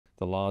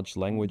the large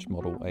language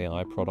model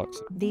AI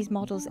products. These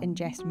models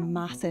ingest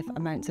massive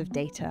amounts of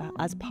data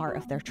as part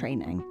of their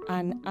training.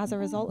 And as a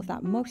result of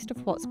that, most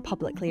of what's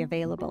publicly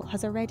available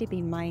has already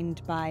been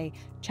mined by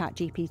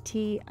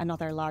ChatGPT and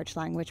other large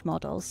language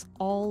models.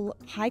 All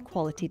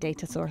high-quality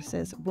data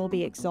sources will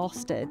be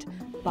exhausted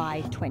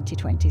by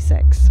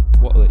 2026.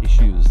 What are the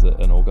issues that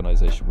an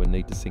organization would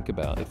need to think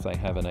about if they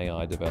have an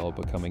AI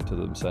developer coming to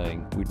them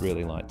saying, we'd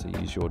really like to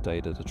use your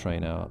data to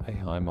train our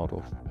AI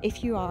model?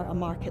 If you are a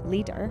market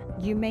leader,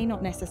 you may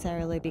not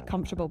necessarily be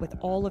comfortable with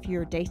all of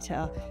your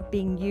data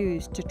being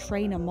used to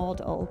train a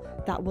model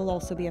that will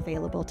also be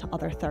available to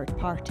other third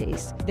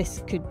parties.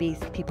 This could be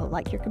people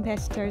like your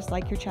competitors,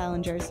 like your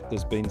challengers.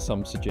 There's been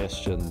some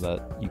suggestion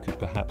that you could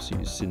perhaps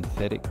use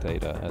synthetic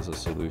data as a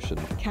solution.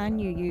 Can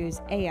you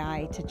use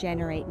AI to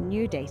generate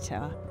new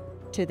data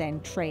to then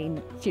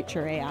train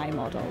future AI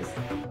models?